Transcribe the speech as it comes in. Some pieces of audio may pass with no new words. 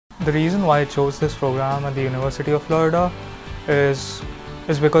The reason why I chose this program at the University of Florida is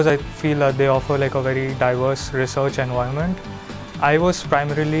because I feel that they offer like a very diverse research environment. I was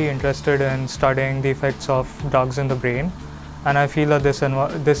primarily interested in studying the effects of drugs in the brain, and I feel that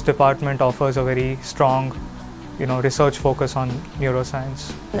this department offers a very strong research focus on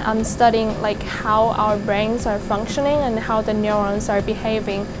neuroscience. I'm studying like how our brains are functioning and how the neurons are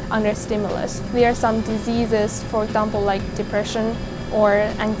behaving under stimulus. There are some diseases, for example, like depression or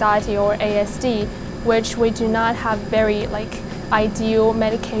anxiety or ASD, which we do not have very ideal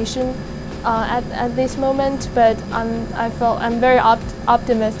medication at this moment, but I'm very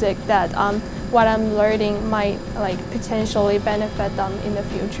optimistic that what I'm learning might potentially benefit them in the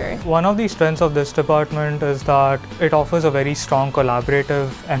future. One of the strengths of this department is that it offers a very strong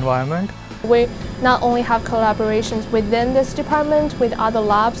collaborative environment. We not only have collaborations within this department with other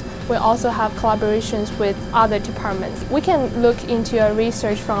labs, we also have collaborations with other departments. We can look into your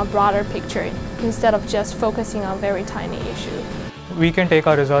research from a broader picture instead of just focusing on very tiny issues. We can take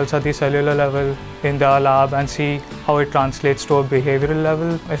our results at the cellular level in their lab and see how it translates to a behavioral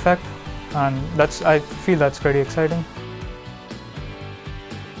level effect, and I feel that's pretty exciting.